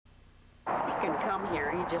can come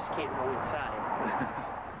here, you just can't go inside.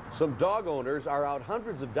 Some dog owners are out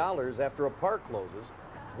hundreds of dollars after a park closes.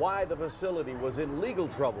 Why the facility was in legal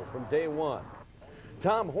trouble from day one.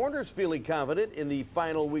 Tom Horner's feeling confident in the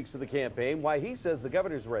final weeks of the campaign. Why he says the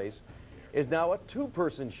governor's race is now a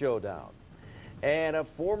two-person showdown. And a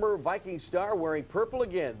former Viking star wearing purple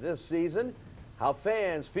again this season. How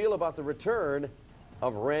fans feel about the return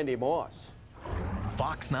of Randy Moss.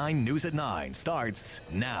 Fox 9 News at 9 starts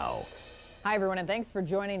now. Hi, everyone, and thanks for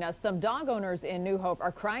joining us. Some dog owners in New Hope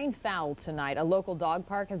are crying foul tonight. A local dog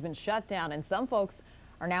park has been shut down, and some folks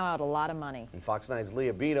are now out a lot of money. And Fox 9's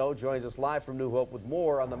Leah Bino joins us live from New Hope with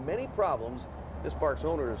more on the many problems this park's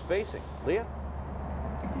owner is facing. Leah?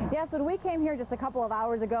 Yes, when we came here just a couple of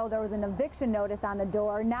hours ago, there was an eviction notice on the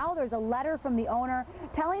door. Now there's a letter from the owner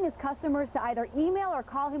telling his customers to either email or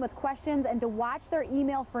call him with questions and to watch their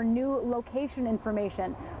email for new location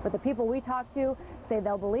information. But the people we talked to say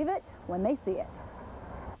they'll believe it when they see it.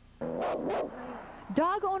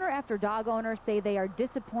 Dog owner after dog owner say they are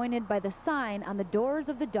disappointed by the sign on the doors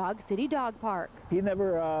of the Dog City Dog Park. He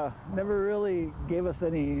never really gave us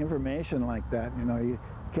any information like that. You know, he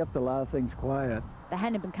kept a lot of things quiet. The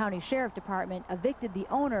Hennepin County Sheriff Department evicted the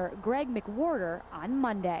owner, Greg McWhorter, on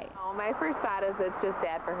Monday. Oh, my first thought is it's just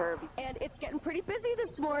sad for her. And it's getting pretty busy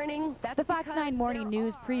this morning. The Fox 9 Morning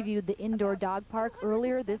News previewed the indoor dog park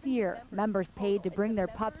earlier this year. Members paid to bring their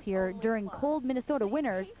pups here during cold Minnesota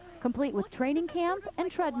winters, complete with training camp and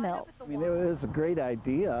treadmill. I mean, it was a great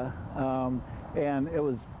idea, and it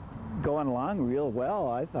was going along real well,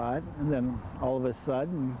 I thought. And then all of a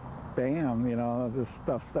sudden, bam, you know, this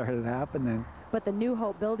stuff started happening. But the New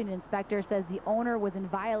Hope building inspector says the owner was in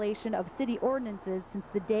violation of city ordinances since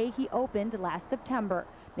the day he opened last September.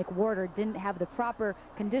 McWhorter didn't have the proper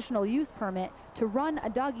conditional use permit to run a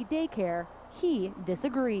doggy daycare. He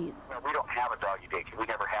disagrees. Well, we don't have a doggy daycare. We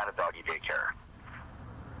never had a doggy daycare.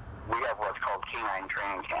 We have what's called canine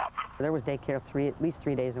training camp. There was daycare at least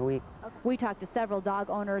 3 days a week. We talked to several dog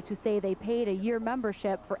owners who say they paid a year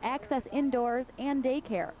membership for access indoors and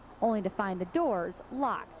daycare, only to find the doors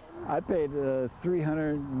locked. I paid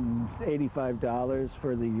 $385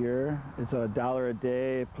 for the year. It's $1 a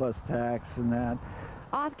day plus tax and that.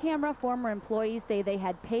 Off-camera, former employees say they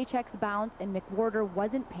had paychecks bounce and McWhorter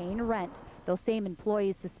wasn't paying rent. Those same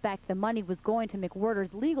employees suspect the money was going to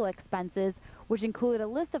McWhorter's legal expenses, which include a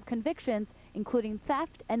list of convictions, including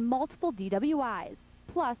theft and multiple DWIs,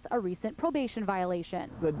 plus a recent probation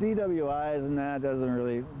violation. The DWIs and that doesn't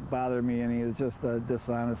really bother me any. It's just the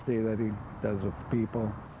dishonesty that he does with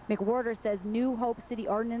people. McWhorter says New Hope city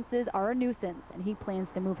ordinances are a nuisance, and he plans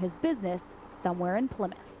to move his business somewhere in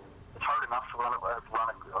Plymouth. It's hard enough to run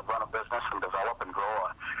a business and develop and grow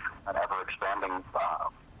an ever-expanding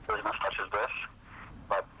business such as this,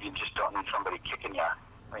 but you just don't need somebody kicking you,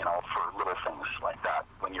 you know, for little things like that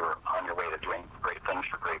when you're on your way to doing great things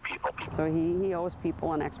for great people. So he owes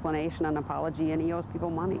people an explanation, an apology, and he owes people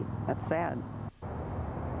money. That's sad.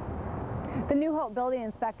 The New Hope building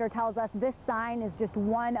inspector tells us this sign is just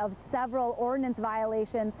one of several ordinance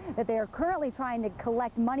violations that they are currently trying to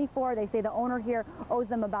collect money for. They say the owner here owes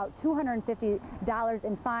them about $250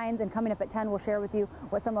 in fines, and coming up at 10 we'll share with you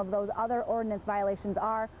what some of those other ordinance violations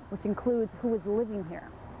are, which includes who is living here.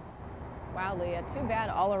 Wow, Leah, too bad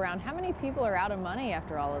all around. How many people are out of money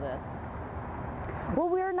after all of this? Well,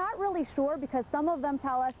 we're not really sure because some of them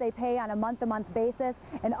tell us they pay on a month-to-month basis,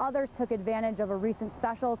 and others took advantage of a recent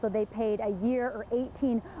special, so they paid a year or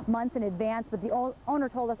 18 months in advance. But the owner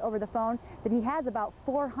told us over the phone that he has about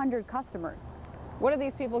 400 customers. What are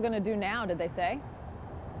these people going to do now, did they say?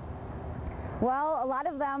 Well, a lot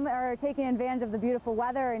of them are taking advantage of the beautiful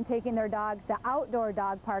weather and taking their dogs to outdoor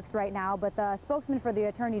dog parks right now, but the spokesman for the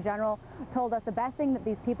Attorney General told us the best thing that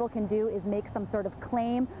these people can do is make some sort of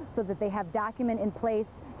claim so that they have document in place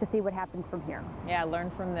to see what happens from here. Yeah,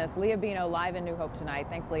 learn from this. Leah Bino live in New Hope tonight.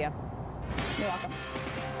 Thanks, Leah. You're welcome.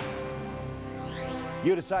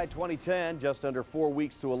 You decide 2010, just under 4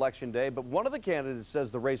 weeks to Election Day, but one of the candidates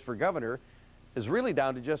says the race for governor is really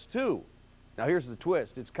down to just two. Now here's the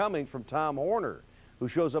twist. It's coming from Tom Horner, who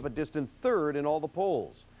shows up a distant third in all the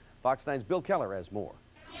polls. Fox 9's Bill Keller has more.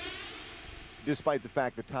 Despite the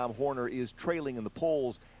fact that Tom Horner is trailing in the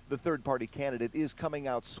polls, the third-party candidate is coming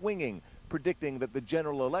out swinging, predicting that the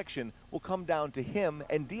general election will come down to him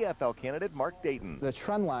and DFL candidate Mark Dayton. The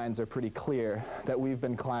trend lines are pretty clear that we've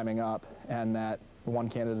been climbing up, and that one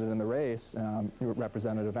candidate in the race,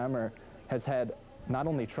 Representative Emmer, has had not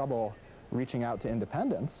only trouble reaching out to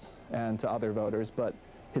independents and to other voters, but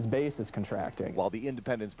his base is contracting. While the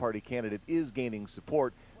Independence Party candidate is gaining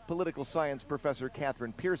support, political science professor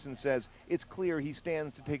Catherine Pearson says it's clear he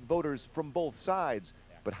stands to take voters from both sides,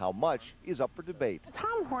 but how much is up for debate.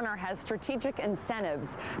 Tom Horner has strategic incentives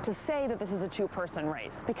to say that this is a two-person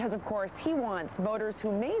race because, of course, he wants voters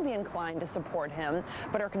who may be inclined to support him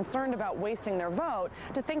but are concerned about wasting their vote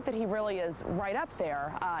to think that he really is right up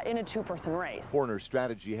there in a two-person race. Horner's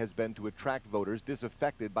strategy has been to attract voters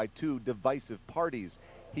disaffected by two divisive parties.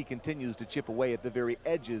 He continues to chip away at the very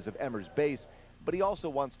edges of Emmer's base, but he also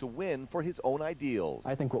wants to win for his own ideals.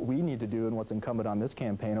 I think what we need to do and what's incumbent on this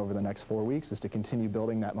campaign over the next 4 weeks is to continue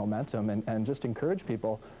building that momentum and just encourage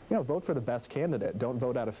people, you know, vote for the best candidate. Don't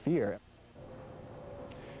vote out of fear.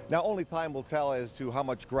 Now, only time will tell as to how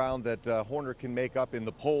much ground that Horner can make up in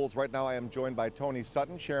the polls. Right now, I am joined by Tony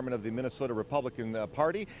Sutton, chairman of the Minnesota Republican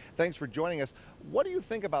Party. Thanks for joining us. What do you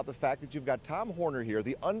think about the fact that you've got Tom Horner here,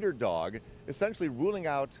 the underdog, essentially ruling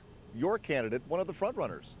out your candidate, one of the front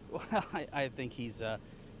runners? Well, I think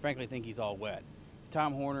frankly, think he's all wet.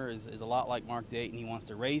 Tom Horner is a lot like Mark Dayton. He wants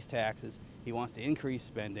to raise taxes. He wants to increase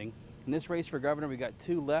spending. In this race for governor, we got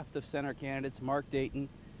two left-of-center candidates, Mark Dayton,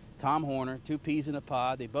 Tom Horner, two peas in a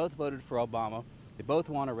pod. They both voted for Obama. They both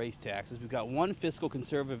want to raise taxes. We've got one fiscal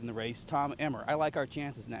conservative in the race, Tom Emmer. I like our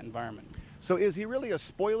chances in that environment. So is he really a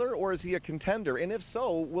spoiler or is he a contender? And if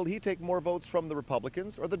so, will he take more votes from the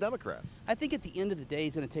Republicans or the Democrats? I think at the end of the day,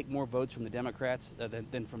 he's going to take more votes from the Democrats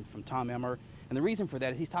than from Tom Emmer. And the reason for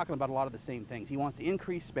that is he's talking about a lot of the same things. He wants to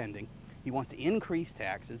increase spending. He wants to increase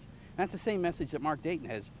taxes. And that's the same message that Mark Dayton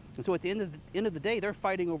has. And so at the end of the day, they're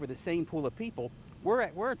fighting over the same pool of people.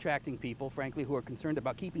 We're attracting people, frankly, who are concerned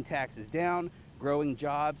about keeping taxes down, growing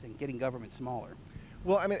jobs, and getting government smaller.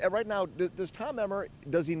 Well, I mean, right now, does Tom Emmer,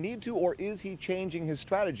 does he need to, or is he changing his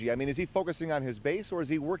strategy? I mean, is he focusing on his base, or is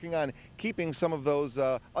he working on keeping some of those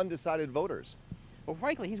undecided voters? Well,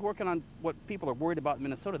 frankly, he's working on what people are worried about in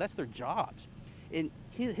Minnesota. That's their jobs. And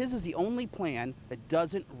his is the only plan that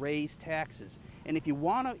doesn't raise taxes. And if you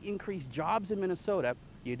want to increase jobs in Minnesota,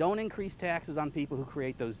 you don't increase taxes on people who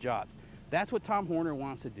create those jobs. That's what Tom Horner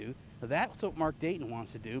wants to do. That's what Mark Dayton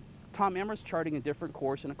wants to do. Tom Emmer's charting a different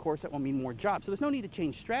course, and of course that will mean more jobs. So there's no need to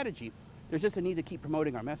change strategy. There's just a need to keep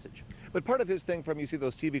promoting our message. But part of his thing, from you see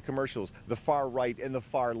those TV commercials, the far right and the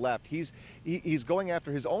far left, he's going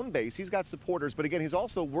after his own base. He's got supporters, but again, he's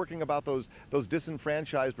also working about those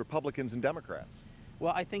disenfranchised Republicans and Democrats.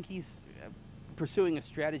 Well, I think he's pursuing a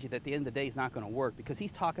strategy that at the end of the day is not going to work because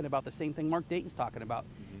he's talking about the same thing Mark Dayton's talking about,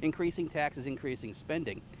 increasing taxes, increasing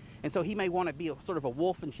spending. And so he may want to be sort of a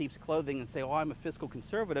wolf in sheep's clothing and say, oh, I'm a fiscal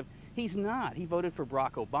conservative. He's not. He voted for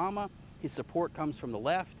Barack Obama. His support comes from the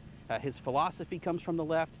left. His philosophy comes from the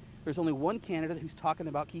left. There's only one candidate who's talking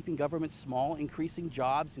about keeping government small, increasing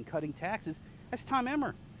jobs, and cutting taxes. That's Tom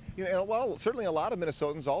Emmer. You know, well, certainly a lot of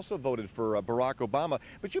Minnesotans also voted for Barack Obama.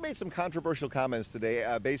 But you made some controversial comments today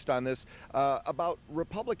based on this about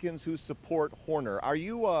Republicans who support Horner. Are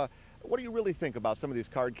you... what do you really think about some of these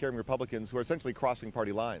card-carrying Republicans who are essentially crossing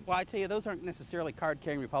party lines? Well, I tell you, those aren't necessarily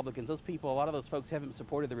card-carrying Republicans. Those people, a lot of those folks haven't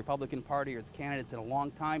supported the Republican Party or its candidates in a long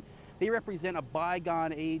time. They represent a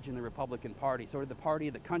bygone age in the Republican Party, sort of the party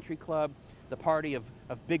of the country club, the party of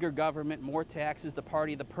bigger government, more taxes, the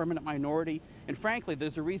party of the permanent minority. And frankly,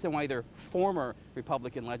 there's a reason why they're former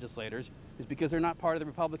Republican legislators, is because they're not part of the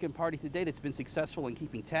Republican Party today that's been successful in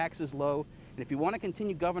keeping taxes low. And if you want to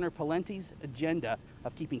continue Governor Palente's agenda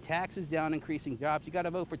of keeping taxes down, increasing jobs, you got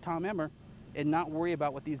to vote for Tom Emmer and not worry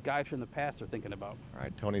about what these guys from the past are thinking about. All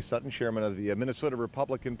right, Tony Sutton, chairman of the Minnesota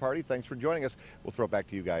Republican Party, thanks for joining us. We'll throw it back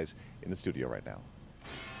to you guys in the studio right now.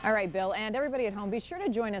 All right, Bill, and everybody at home, be sure to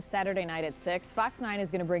join us Saturday night at 6. Fox 9 is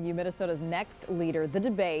going to bring you Minnesota's next leader, the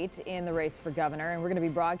debate in the race for governor, and we're going to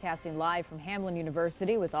be broadcasting live from Hamline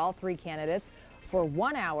University with all three candidates for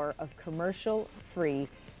 1 hour of commercial-free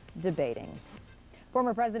debating.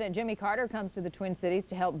 Former President Jimmy Carter comes to the Twin Cities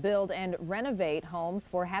to help build and renovate homes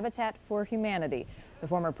for Habitat for Humanity. The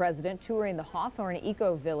former president touring the Hawthorne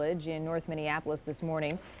Eco Village in North Minneapolis this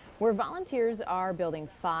morning, where volunteers are building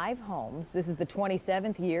 5 homes. This is the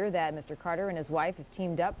 27th year that Mr. Carter and his wife have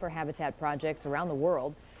teamed up for Habitat projects around the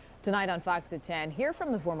world. Tonight on Fox at 10, hear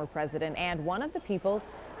from the former president and one of the people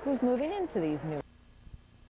who's moving into these new